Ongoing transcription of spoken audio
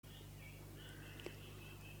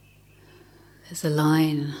There's a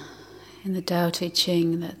line in the Tao Te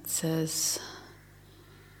Ching that says,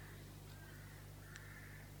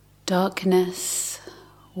 "Darkness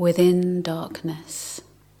within darkness,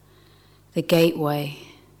 the gateway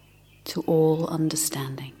to all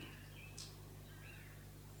understanding."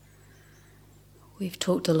 We've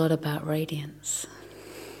talked a lot about radiance,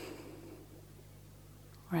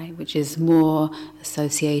 right, which is more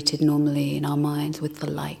associated normally in our minds with the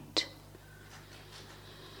light.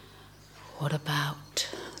 What about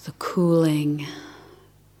the cooling,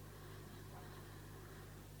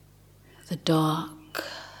 the dark,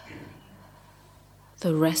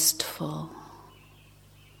 the restful,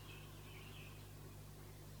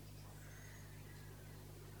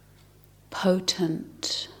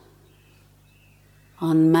 potent,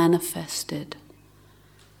 unmanifested,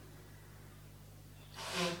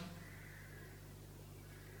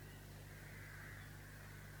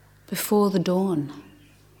 before the dawn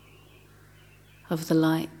of the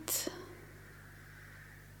light?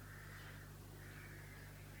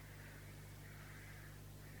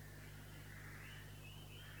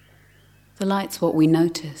 The light's what we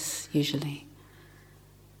notice usually.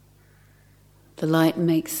 The light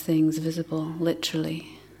makes things visible,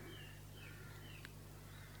 literally.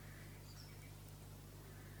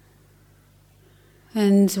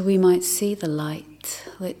 And we might see the light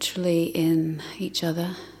literally in each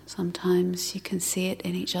other. Sometimes you can see it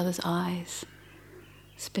in each other's eyes,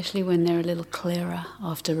 especially when they're a little clearer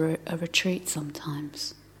after a retreat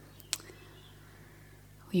sometimes.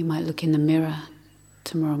 Or you might look in the mirror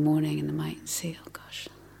tomorrow morning and you might see, oh gosh,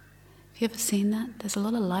 have you ever seen that? There's a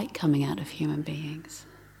lot of light coming out of human beings.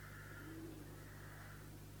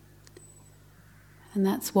 And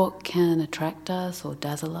that's what can attract us or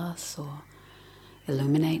dazzle us or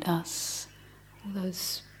illuminate us, all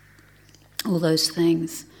those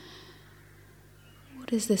things.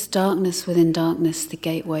 What is this darkness within darkness, the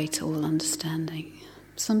gateway to all understanding?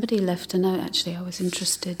 Somebody left a note, actually, I was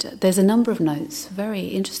interested. There's a number of notes, very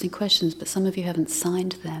interesting questions, but some of you haven't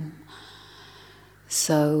signed them.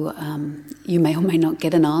 So you may or may not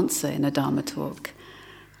get an answer in a Dharma talk,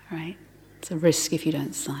 right? It's a risk if you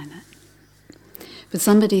don't sign it. But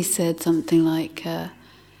somebody said something like,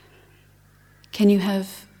 can you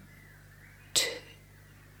have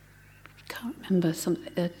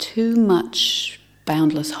too much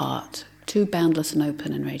boundless heart, too boundless and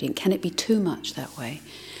open and radiant? Can it be too much that way?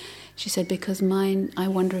 She said, because mine, I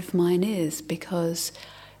wonder if mine is, because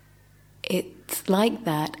it's like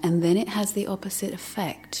that and then it has the opposite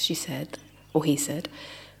effect, she said, or he said,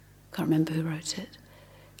 can't remember who wrote it,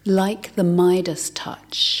 like the Midas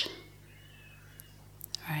touch.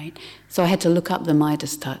 Right? So I had to look up the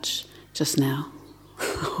Midas touch just now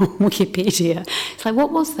on Wikipedia. It's like,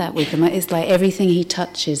 what was that with him? It's like everything he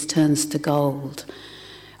touches turns to gold.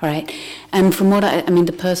 All right? And from what I mean,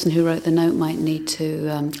 the person who wrote the note might need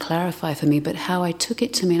to clarify for me, but how I took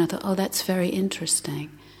it to me, and I thought, oh, that's very interesting.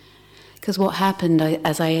 Because what happened,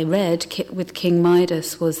 as I read with King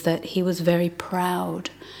Midas, was that he was very proud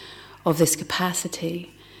of this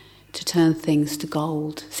capacity to turn things to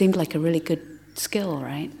gold. Seemed like a really good skill,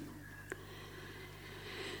 right?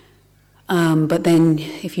 But then,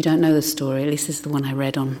 if you don't know the story, at least this is the one I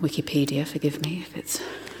read on Wikipedia, forgive me if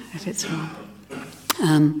it's wrong,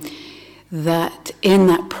 that in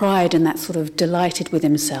that pride and that sort of delighted with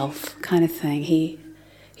himself kind of thing,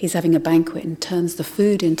 he's having a banquet and turns the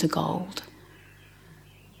food into gold.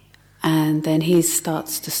 And then he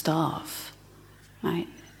starts to starve, right?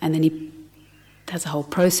 And then he has a whole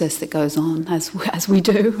process that goes on, as we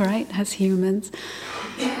do, right, as humans.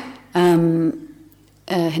 And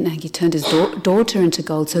he turned his daughter into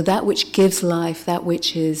gold. So that which gives life, that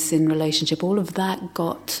which is in relationship, all of that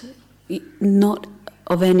got not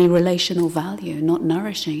of any relational value, not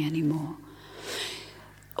nourishing anymore.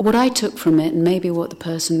 What I took from it, and maybe what the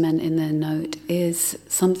person meant in their note, is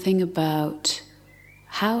something about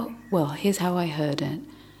here's how I heard it.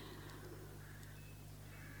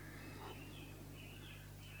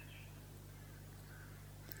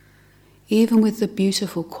 Even with the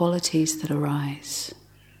beautiful qualities that arise,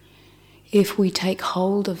 if we take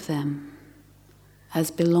hold of them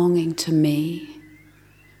as belonging to me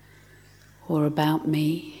or about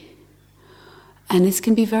me, and this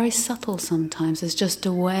can be very subtle sometimes, as just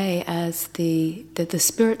a way as the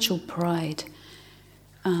spiritual pride,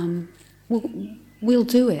 we'll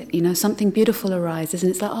do it, you know, something beautiful arises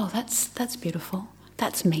and it's like, oh, that's beautiful,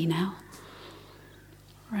 that's me now,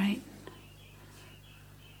 right?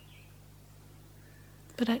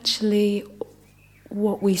 But actually,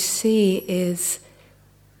 what we see is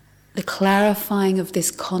the clarifying of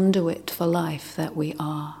this conduit for life that we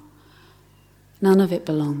are. None of it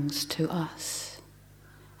belongs to us.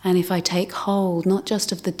 And if I take hold, not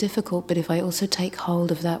just of the difficult, but if I also take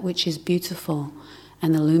hold of that which is beautiful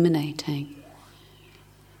and illuminating,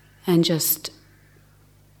 and just,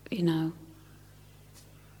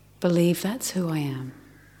 believe that's who I am,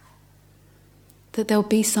 that there'll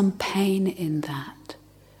be some pain in that.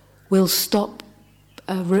 We'll stop,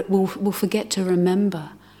 we'll forget to remember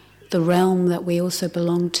the realm that we also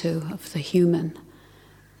belong to of the human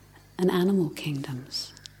and animal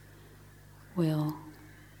kingdoms. We'll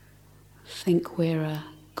think we're a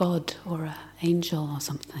god or an angel or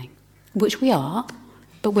something, which we are,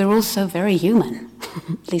 but we're also very human,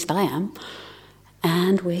 at least I am,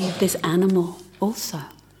 and we're this animal also.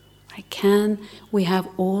 Right? Can we have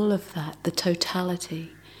all of that, the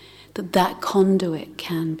totality, that conduit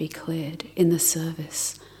can be cleared in the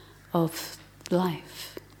service of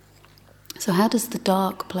life? So how does the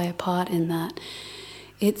dark play a part in that?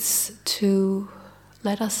 It's to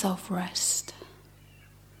let ourselves rest.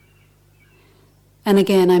 And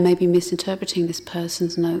again, I may be misinterpreting this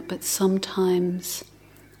person's note, but sometimes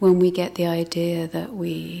when we get the idea that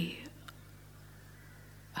we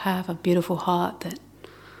have a beautiful heart that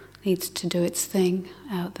needs to do its thing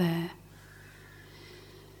out there,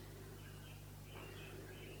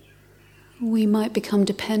 we might become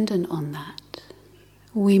dependent on that.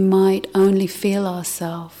 We might only feel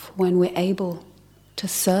ourselves when we're able to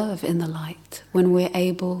serve in the light, when we're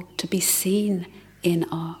able to be seen in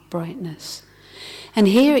our brightness. And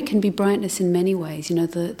here it can be brightness in many ways,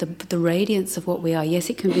 the radiance of what we are. Yes,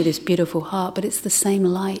 it can be this beautiful heart, but it's the same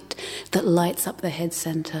light that lights up the head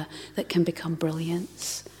center that can become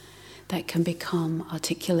brilliance, that can become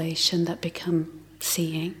articulation, that become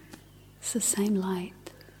seeing. It's the same light.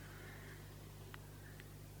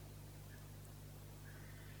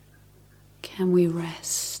 Can we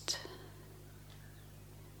rest?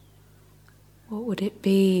 What would it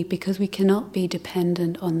be? Because we cannot be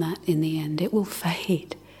dependent on that in the end. It will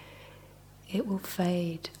fade. It will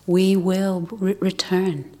fade. We will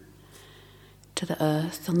return to the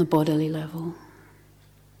earth on the bodily level.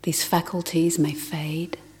 These faculties may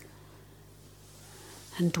fade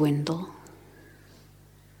and dwindle.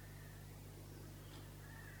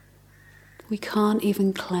 We can't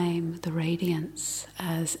even claim the radiance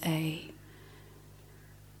as a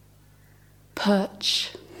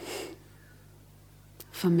perch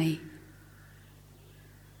for me.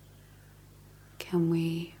 Can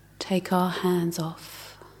we take our hands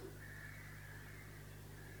off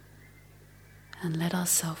and let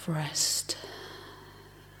ourselves rest?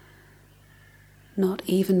 Not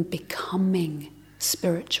even becoming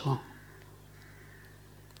spiritual.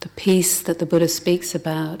 The peace that the Buddha speaks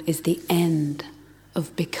about is the end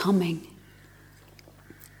of becoming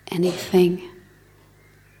anything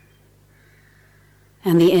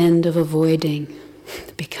and the end of avoiding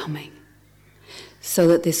becoming. So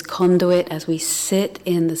that this conduit, as we sit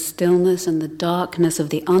in the stillness and the darkness of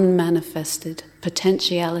the unmanifested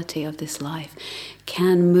potentiality of this life,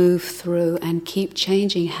 can move through and keep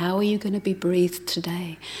changing. How are you going to be breathed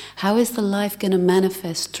today? How is the life going to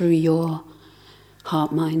manifest through your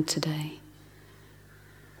heart-mind today?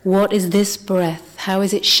 What is this breath? How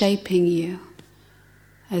is it shaping you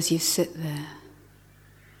as you sit there?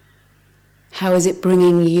 How is it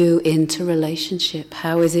bringing you into relationship?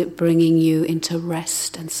 How is it bringing you into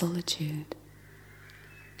rest and solitude?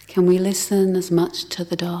 Can we listen as much to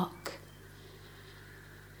the dark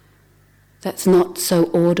that's not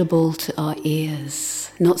so audible to our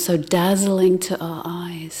ears, not so dazzling to our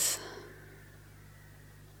eyes?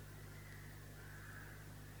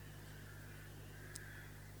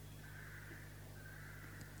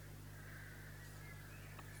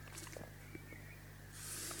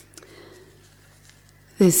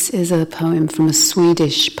 This is a poem from a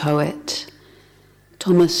Swedish poet,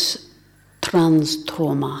 Thomas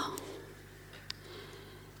Tranströmer.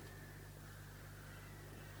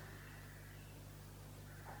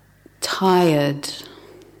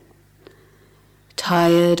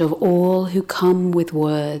 Tired of all who come with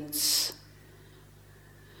words.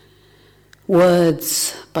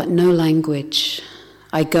 Words, but no language.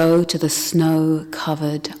 I go to the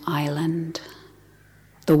snow-covered island.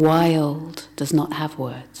 The wild does not have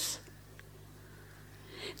words.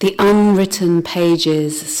 The unwritten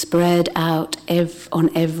pages spread out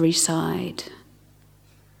on every side.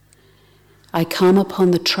 I come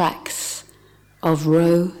upon the tracks of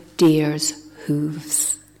roe deer's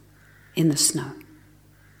hooves in the snow.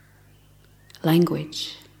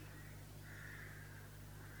 Language,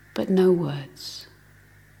 but no words.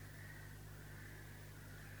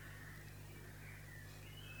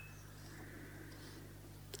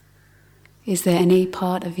 Is there any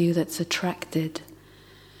part of you that's attracted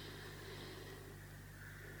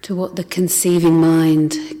to what the conceiving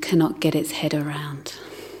mind cannot get its head around?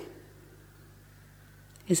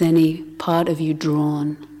 Is any part of you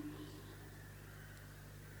drawn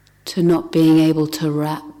to not being able to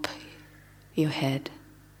wrap your head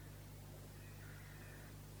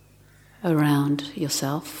around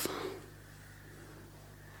yourself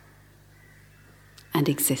and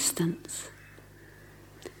existence?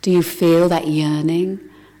 Do you feel that yearning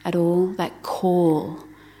at all, that call?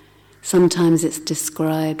 Sometimes it's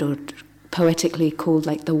described or poetically called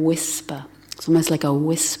like the whisper. It's almost like a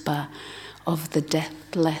whisper of the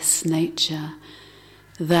deathless nature,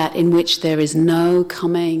 that in which there is no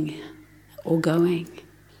coming or going,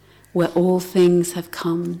 where all things have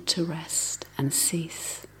come to rest and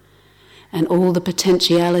cease, and all the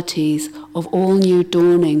potentialities of all new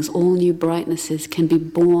dawnings, all new brightnesses can be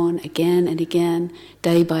born again and again,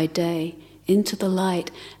 day by day, into the light,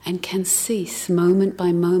 and can cease moment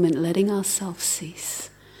by moment, letting ourselves cease.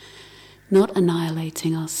 Not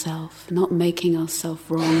annihilating ourselves, not making ourselves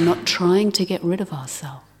wrong, not trying to get rid of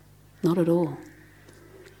ourselves, not at all.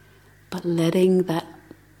 But letting that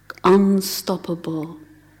unstoppable,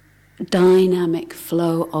 dynamic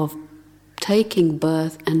flow of taking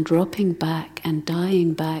birth and dropping back and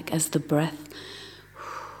dying back as the breath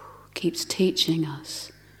keeps teaching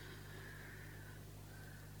us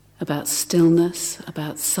about stillness,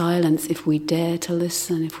 about silence, if we dare to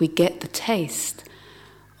listen, if we get the taste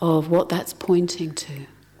of what that's pointing to.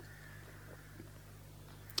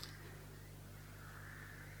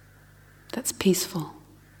 That's peaceful.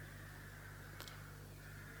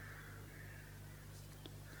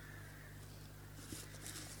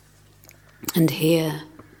 And here,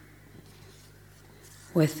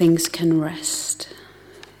 where things can rest,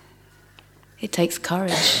 it takes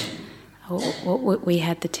courage. What we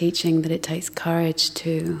had the teaching that it takes courage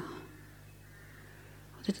to...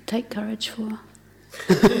 What did it take courage for?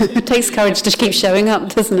 It takes courage to keep showing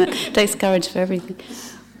up, doesn't it? It takes courage for everything.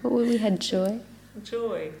 What we had? Joy?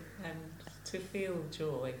 Joy, and to feel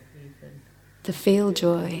joy even. To feel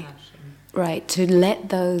joy. Compassion. Right, to let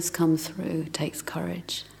those come through takes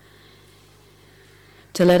courage.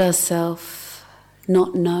 To let ourselves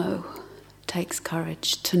not know takes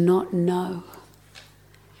courage. To not know.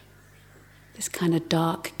 This kind of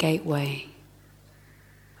dark gateway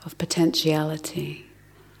of potentiality.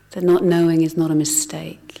 That not knowing is not a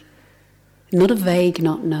mistake. Not a vague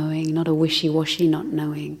not knowing, not a wishy-washy not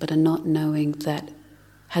knowing, but a not knowing that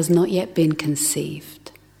has not yet been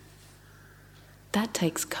conceived. That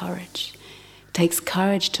takes courage. It takes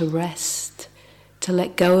courage to rest, to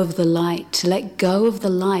let go of the light, to let go of the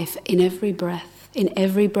life in every breath. In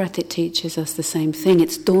every breath it teaches us the same thing.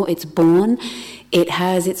 It's born, it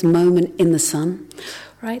has its moment in the sun,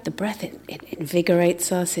 right? The breath, it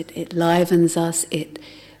invigorates us, it livens us, it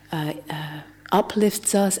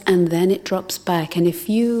uplifts us, and then it drops back. And if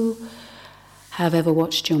you have ever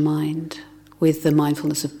watched your mind with the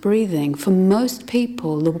mindfulness of breathing, for most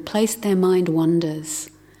people, the place their mind wanders,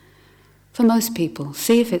 for most people,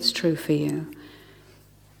 see if it's true for you,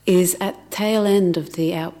 is at tail end of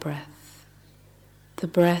the out-breath. The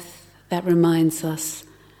breath that reminds us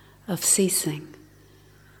of ceasing,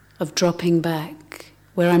 of dropping back,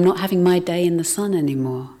 where I'm not having my day in the sun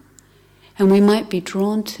anymore. And we might be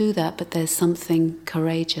drawn to that, but there's something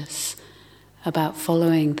courageous about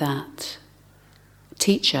following that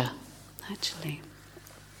teacher, actually.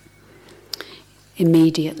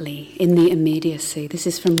 Immediately, in the immediacy. This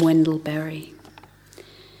is from Wendell Berry.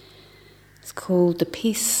 It's called The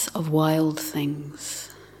Peace of Wild Things.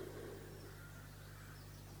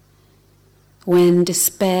 When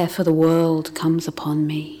despair for the world comes upon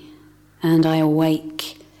me, and I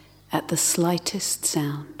awake at the slightest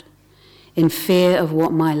sound, in fear of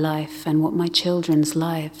what my life and what my children's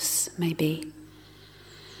lives may be,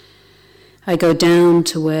 I go down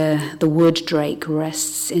to where the wood drake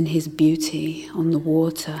rests in his beauty on the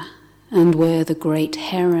water, and where the great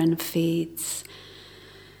heron feeds.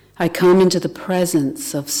 I come into the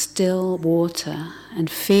presence of still water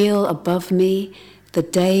and feel above me the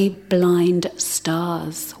day-blind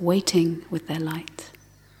stars waiting with their light.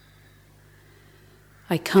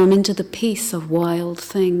 I come into the peace of wild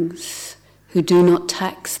things who do not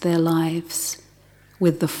tax their lives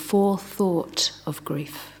with the forethought of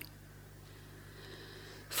grief.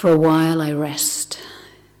 For a while I rest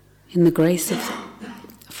in the grace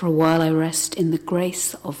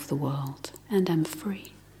of the world, and am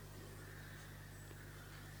free.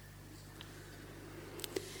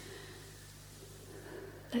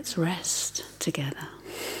 Let's rest together.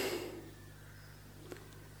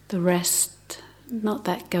 The rest Not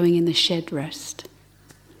that going in the shed rest.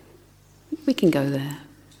 We can go there,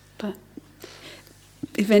 but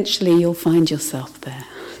eventually you'll find yourself there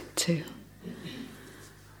too.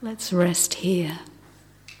 Let's rest here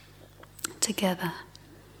together.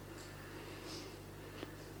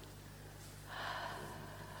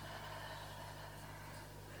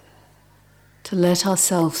 To let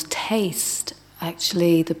ourselves taste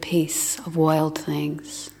actually the peace of wild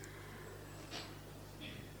things.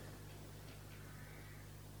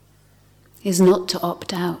 Is not to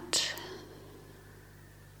opt out,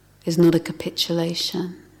 is not a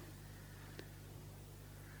capitulation.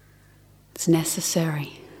 It's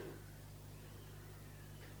necessary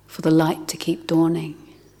for the light to keep dawning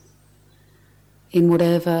in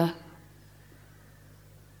whatever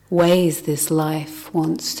ways this life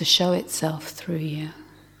wants to show itself through you.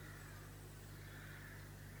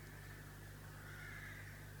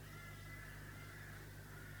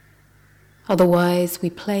 Otherwise, we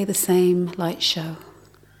play the same light show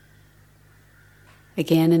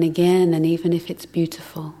again and again, and even if it's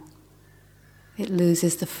beautiful, it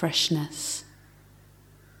loses the freshness,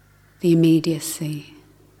 the immediacy.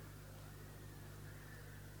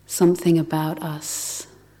 Something about us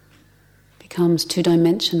becomes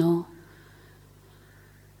two-dimensional.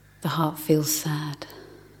 The heart feels sad.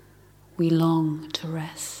 We long to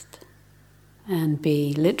rest and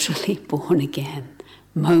be literally born again,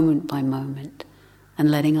 moment by moment,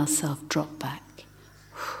 and letting ourselves drop back.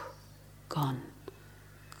 Gone,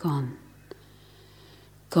 gone,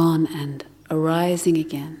 gone, and arising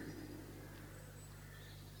again.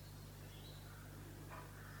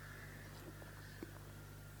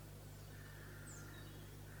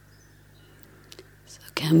 So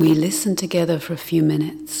can we listen together for a few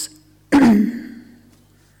minutes?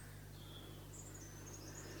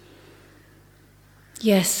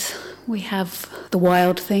 Yes, we have the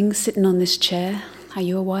wild thing sitting on this chair. Are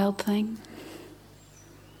you a wild thing?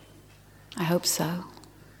 I hope so.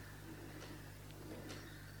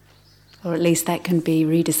 Or at least that can be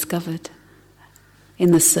rediscovered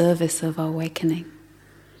in the service of our awakening,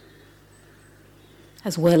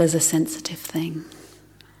 as well as a sensitive thing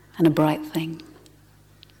and a bright thing.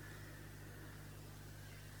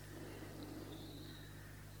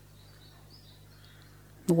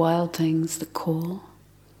 The wild things that call.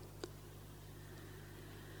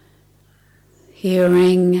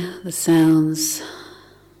 Hearing the sounds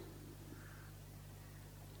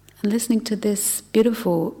and listening to this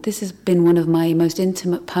has been one of my most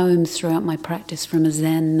intimate poems throughout my practice, from a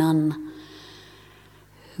Zen nun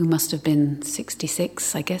who must have been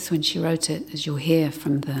 66, I guess, when she wrote it, as you'll hear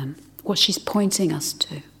from what she's pointing us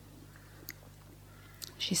to.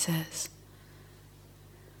 She says,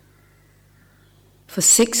 "For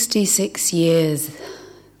 66 years,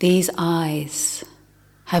 these eyes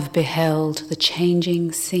have beheld the changing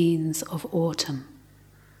scenes of autumn.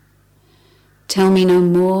 Tell me no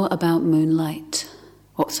more about moonlight.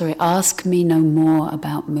 Ask me no more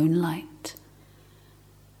about moonlight.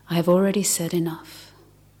 I have already said enough.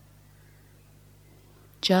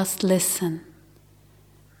 Just listen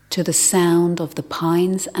to the sound of the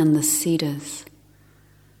pines and the cedars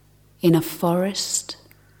in a forest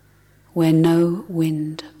where no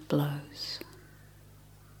wind blows.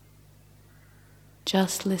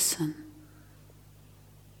 Just listen.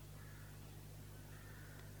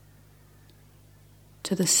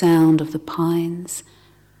 To the sound of the pines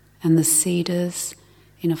and the cedars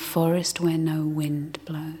in a forest where no wind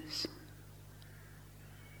blows."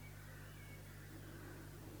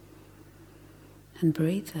 And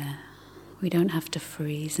breathe there. We don't have to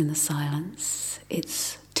freeze in the silence.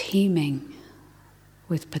 It's teeming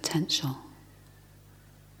with potential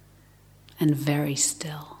and very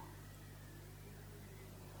still.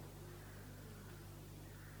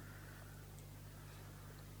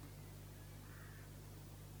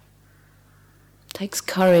 Takes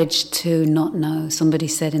courage to not know. Somebody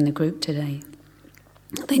said in the group today,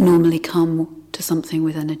 they normally come to something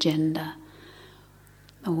with an agenda,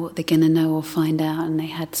 or what they're going to know or find out, and they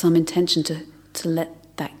had some intention to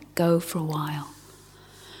let that go for a while.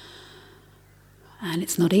 And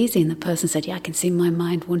it's not easy, and the person said, yeah, I can see my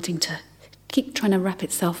mind wanting to keep trying to wrap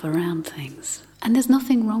itself around things. And there's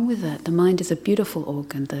nothing wrong with that. The mind is a beautiful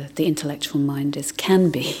organ. The intellectual mind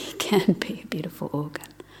can be a beautiful organ.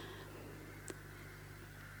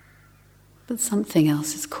 But something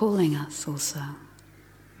else is calling us also.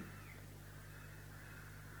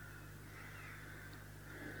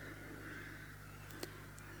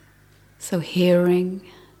 So hearing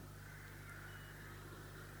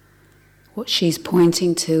what she's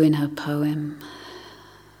pointing to in her poem,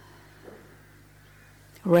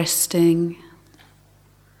 resting,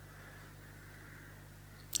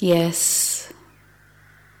 Yes,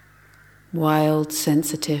 wild,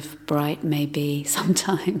 sensitive, bright may be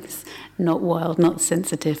sometimes. Not wild, not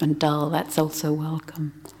sensitive and dull, that's also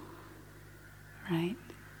welcome. Right?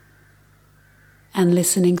 And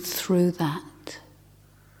listening through that.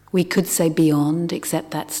 We could say beyond, except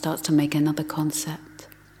that starts to make another concept.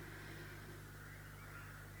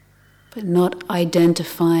 But not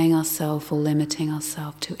identifying ourselves or limiting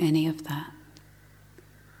ourselves to any of that.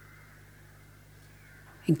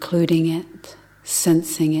 Including it,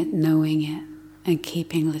 sensing it, knowing it, and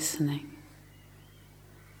keeping listening.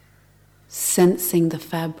 Sensing the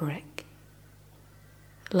fabric.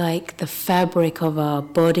 Like the fabric of our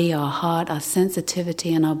body, our heart, our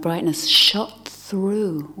sensitivity and our brightness shot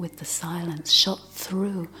through with the silence, shot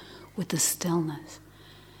through with the stillness.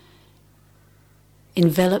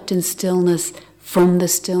 Enveloped in stillness, from the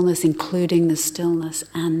stillness, including the stillness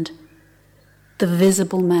and the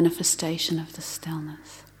visible manifestation of the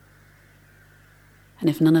stillness. And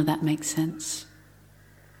if none of that makes sense,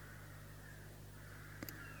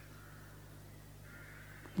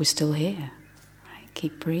 we're still here, right?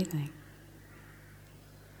 Keep breathing.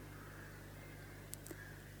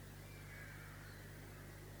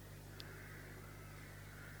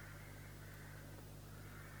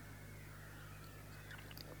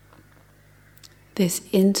 This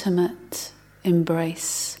intimate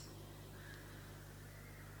embrace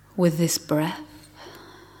with this breath,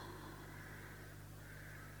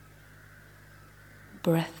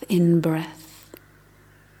 breath in breath,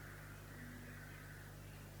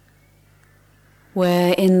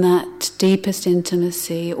 where in that deepest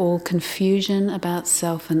intimacy all confusion about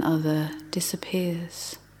self and other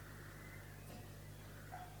disappears.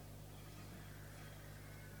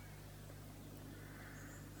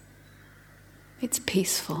 It's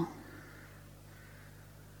peaceful.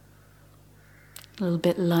 A little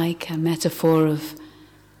bit like a metaphor of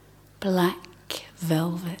black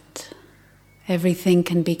velvet. Everything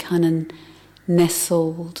can be kind of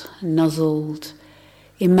nestled, nuzzled.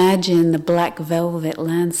 Imagine the black velvet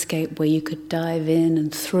landscape where you could dive in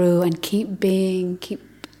and through and keep being,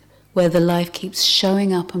 where the life keeps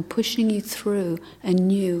showing up and pushing you through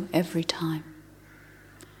anew every time.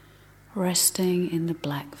 Resting in the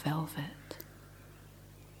black velvet.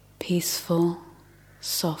 Peaceful,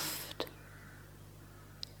 soft,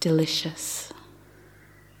 delicious.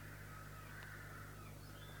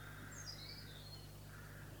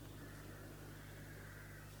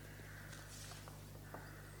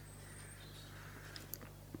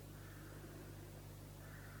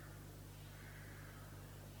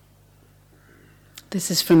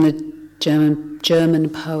 This is from the German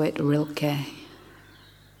poet Rilke.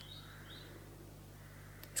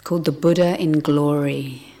 It's called The Buddha in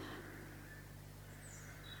Glory.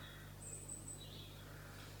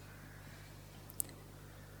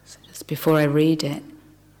 Before I read it,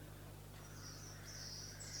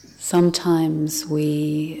 sometimes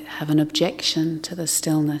we have an objection to the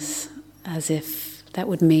stillness, as if that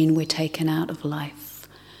would mean we're taken out of life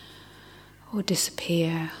or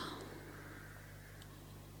disappear.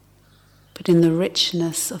 But in the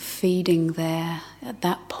richness of feeding there at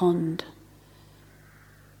that pond,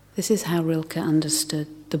 this is how Rilke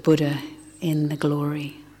understood the Buddha in the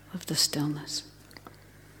glory of the stillness.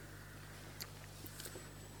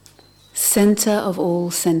 Center of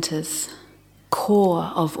all centers,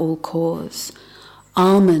 core of all cores,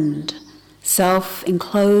 almond,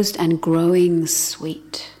 self-enclosed and growing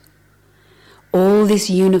sweet. All this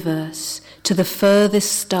universe, to the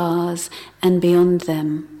furthest stars and beyond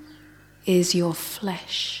them, is your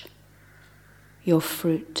flesh, your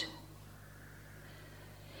fruit.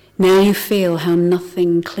 Now you feel how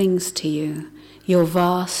nothing clings to you. Your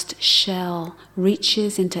vast shell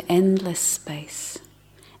reaches into endless space.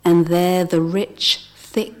 And there the rich,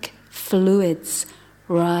 thick fluids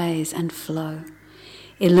rise and flow,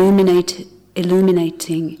 illuminating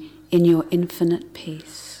in your infinite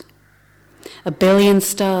peace. A billion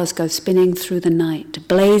stars go spinning through the night,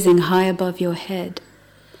 blazing high above your head.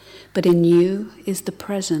 But in you is the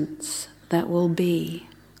presence that will be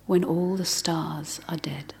when all the stars are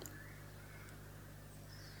dead.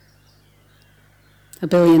 A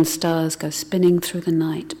billion stars go spinning through the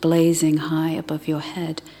night, blazing high above your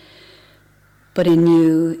head. But in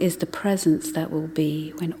you is the presence that will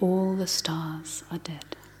be when all the stars are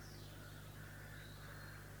dead.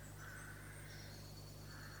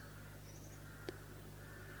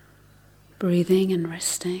 Breathing and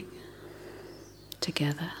resting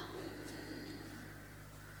together.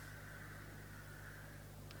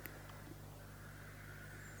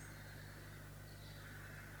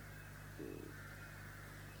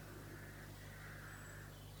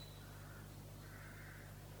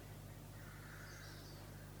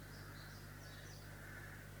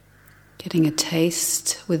 Getting a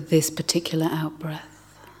taste with this particular out-breath.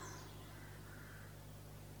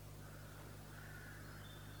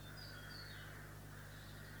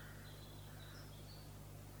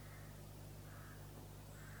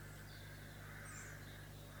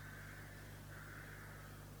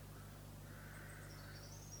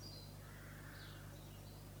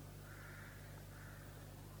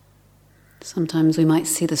 Sometimes we might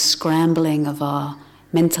see the scrambling of our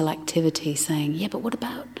mental activity saying, yeah, but what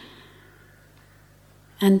about?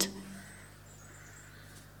 And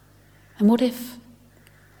what if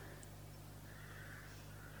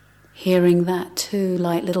hearing that too,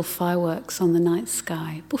 like little fireworks on the night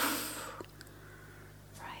sky, poof,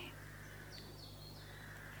 right?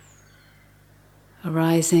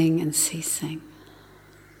 Arising and ceasing.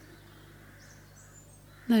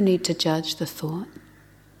 No need to judge the thought.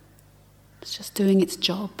 It's just doing its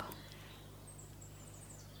job.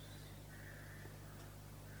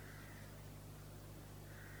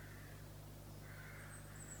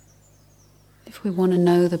 If we want to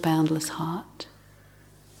know the boundless heart,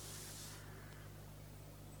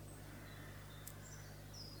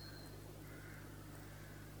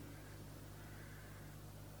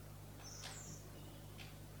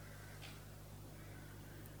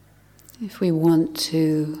 if we want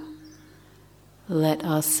to let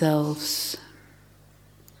ourselves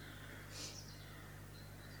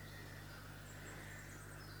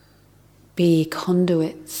be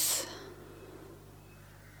conduits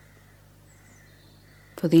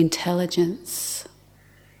for the intelligence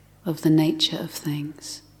of the nature of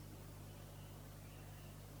things.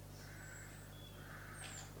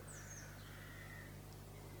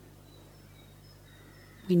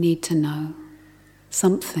 We need to know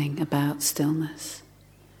something about stillness.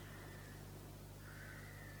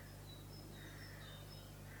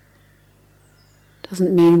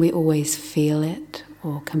 Doesn't mean we always feel it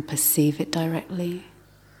or can perceive it directly.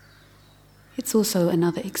 It's also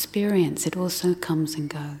another experience. It also comes and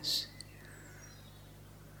goes.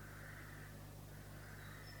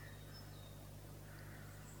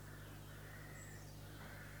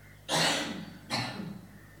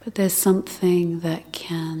 But there's something that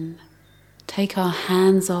can take our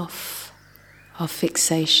hands off our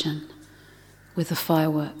fixation with the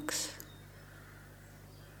fireworks.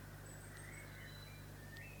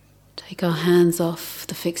 Take our hands off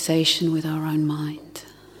the fixation with our own mind,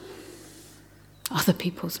 other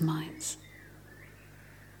people's minds.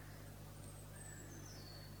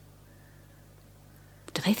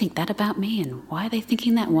 Do they think that about me? And why are they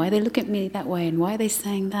thinking that? Why they look at me that way? And why are they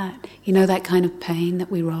saying that? You know, that kind of pain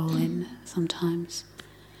that we roll in sometimes.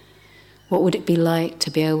 What would it be like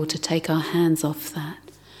to be able to take our hands off that?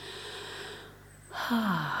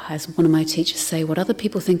 As one of my teachers say, what other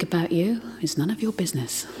people think about you is none of your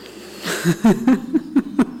business.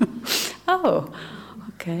 Oh,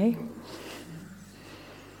 okay.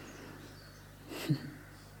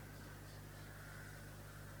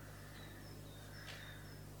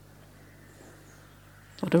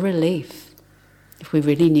 What a relief if we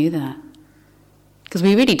really knew that. Because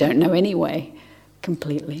we really don't know anyway,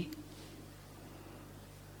 completely.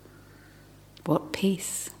 What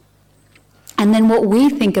peace. And then what we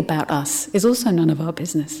think about us is also none of our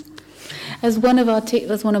business. As one of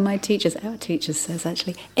my teachers, our teacher says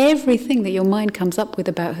actually, everything that your mind comes up with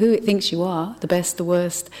about who it thinks you are, the best, the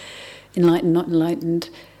worst, enlightened, not enlightened,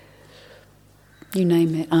 you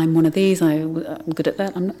name it, I'm one of these, I'm good at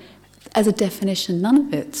that, I'm not. As a definition, none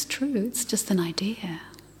of it's true, it's just an idea.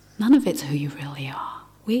 None of it's who you really are.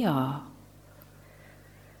 We are.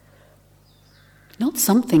 Not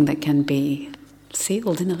something that can be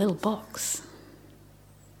sealed in a little box.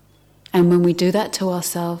 And when we do that to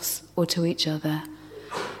ourselves or to each other,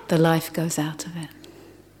 the life goes out of it.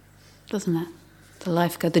 Doesn't it?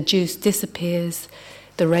 The juice disappears,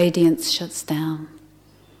 the radiance shuts down.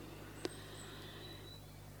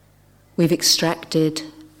 We've extracted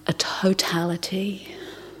a totality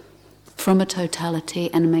from a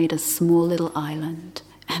totality and made a small little island,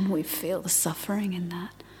 and we feel the suffering in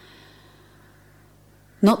that.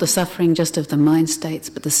 Not the suffering just of the mind states,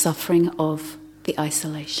 but the suffering of the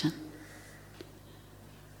isolation.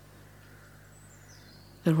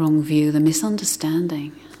 The wrong view, the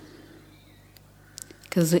misunderstanding.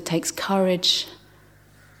 Because it takes courage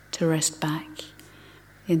to rest back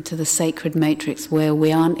into the sacred matrix where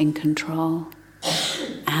we aren't in control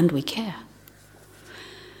and we care.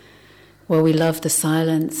 Where we love the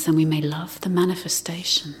silence and we may love the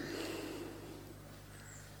manifestation.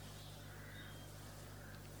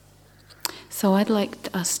 So I'd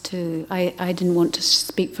like us to, I didn't want to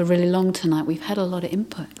speak for really long tonight. We've had a lot of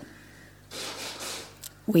input.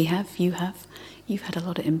 We have, you have, you've had a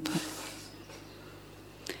lot of input.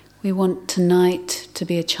 We want tonight to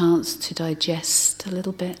be a chance to digest a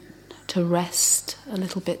little bit, to rest a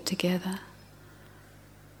little bit together.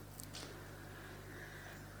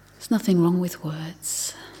 There's nothing wrong with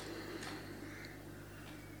words.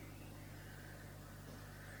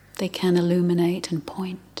 They can illuminate and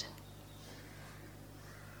point.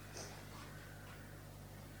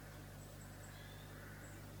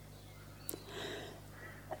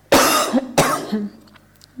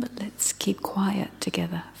 But let's keep quiet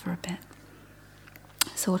together for a bit.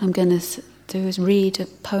 So what I'm going to do is read a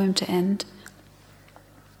poem to end.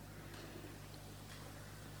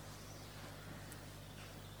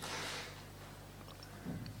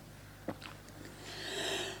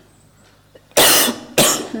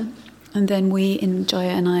 And then Joya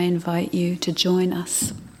and I invite you to join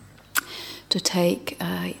us to take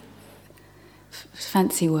a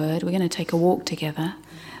fancy word. We're going to take a walk together.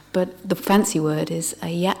 But the fancy word is a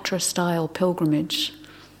yatra-style pilgrimage.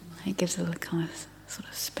 It gives a kind of sort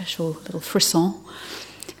of special little frisson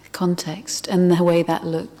context. And the way that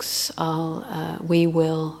looks, we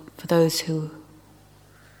will, for those who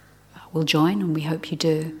will join, and we hope you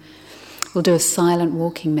do, we'll do a silent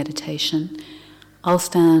walking meditation. I'll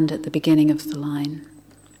stand at the beginning of the line,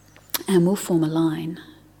 and we'll form a line.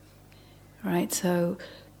 All right, so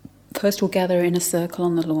first we'll gather in a circle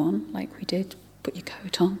on the lawn, like we did. Put your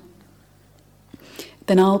coat on.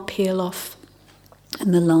 Then I'll peel off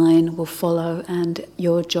and the line will follow, and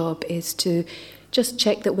your job is to just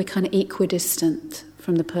check that we're kind of equidistant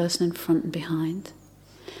from the person in front and behind.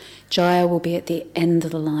 Jaya will be at the end of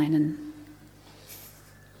the line, and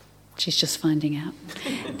she's just finding out.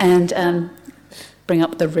 And bring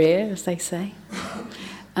up the rear, as they say.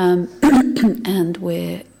 And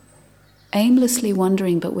we're aimlessly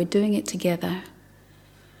wandering, but we're doing it together.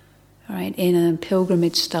 All right, in a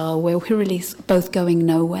pilgrimage style where we're really both going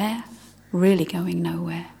nowhere, really going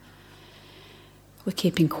nowhere. We're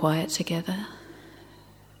keeping quiet together.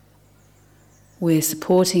 We're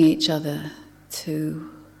supporting each other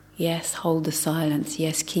to, yes, hold the silence,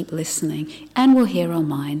 yes, keep listening. And we'll hear our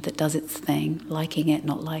mind that does its thing, liking it,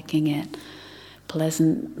 not liking it,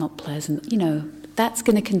 pleasant, not pleasant. That's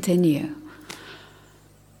going to continue.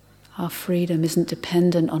 Our freedom isn't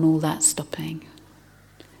dependent on all that stopping.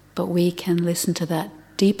 But we can listen to that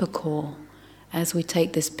deeper call as we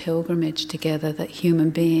take this pilgrimage together that human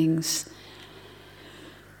beings,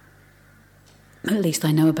 at least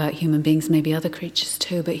I know about human beings, maybe other creatures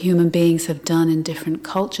too, but human beings have done in different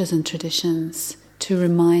cultures and traditions to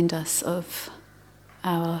remind us of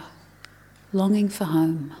our longing for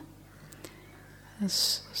home.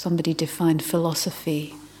 As somebody defined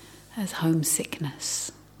philosophy as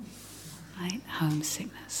homesickness, right?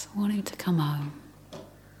 Homesickness, wanting to come home.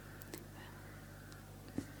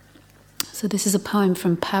 So this is a poem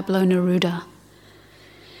from Pablo Neruda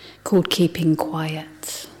called Keeping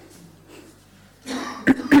Quiet.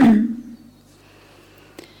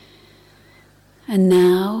 And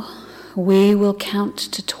now we will count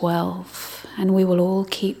to 12 and we will all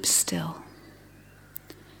keep still.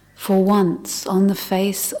 For once on the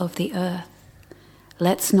face of the earth,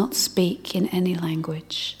 let's not speak in any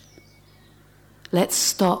language. Let's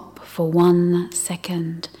stop for 1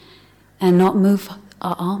 second and not move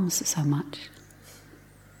our arms so much.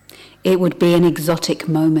 It would be an exotic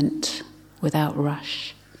moment without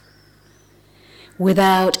rush.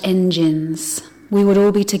 Without engines, we would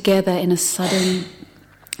all be together in a sudden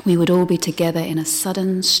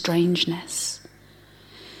strangeness.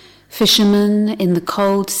 Fishermen in the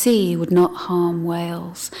cold sea would not harm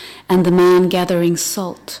whales, and the man gathering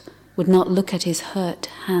salt would not look at his hurt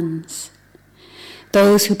hands.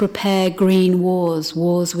 Those who prepare green wars,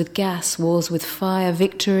 wars with gas, wars with fire,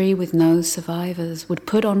 victory with no survivors, would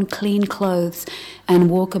put on clean clothes and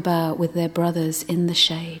walk about with their brothers in the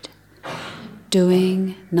shade,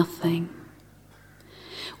 doing nothing.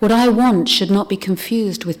 What I want should not be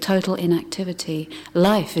confused with total inactivity.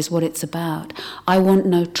 Life is what it's about. I want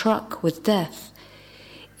no truck with death.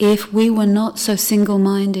 If we were not so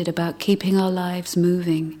single-minded about keeping our lives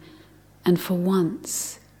moving, and for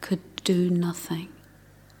once could do nothing.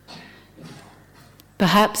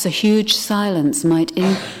 Perhaps a huge silence might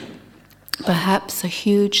interrupt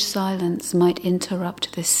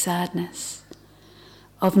this sadness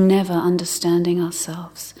of never understanding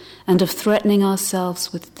ourselves and of threatening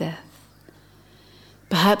ourselves with death.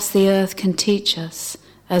 Perhaps the earth can teach us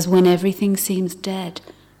as when everything seems dead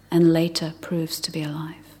and later proves to be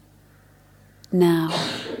alive. Now,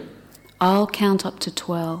 I'll count up to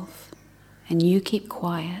 12 and you keep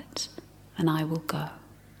quiet and I will go.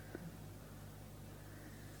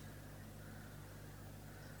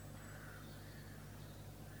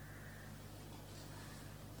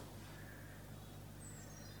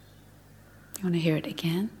 You want to hear it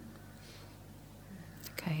again?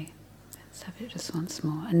 Okay, let's have it just once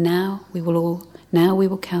more. And now we will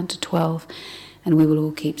count to 12, and we will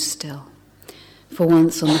all keep still. For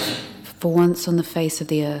once on the face of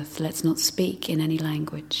the earth, let's not speak in any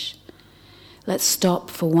language. Let's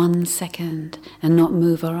stop for 1 second and not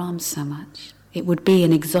move our arms so much. It would be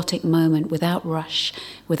an exotic moment without rush,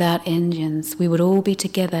 without engines. We would all be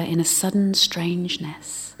together in a sudden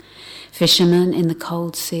strangeness. Fishermen in the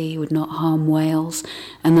cold sea would not harm whales,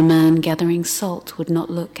 and the man gathering salt would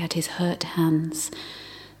not look at his hurt hands.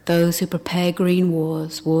 Those who prepare green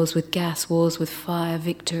wars, wars with gas, wars with fire,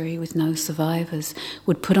 victory with no survivors,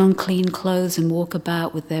 would put on clean clothes and walk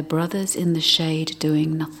about with their brothers in the shade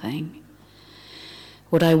doing nothing.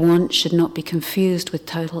 What I want should not be confused with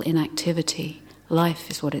total inactivity.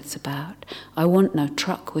 Life is what it's about. I want no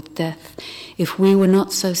truck with death. If we were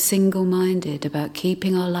not so single-minded about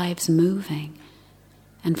keeping our lives moving,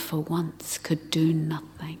 and for once could do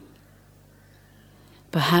nothing.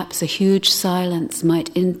 Perhaps a huge silence might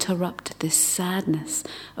interrupt this sadness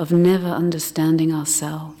of never understanding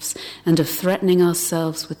ourselves and of threatening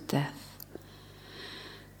ourselves with death.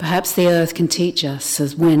 Perhaps the earth can teach us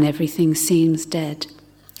as when everything seems dead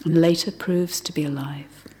and later proves to be alive.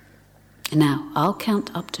 Now, I'll count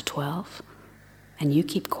up to 12, and you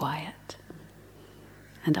keep quiet,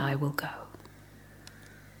 and I will go.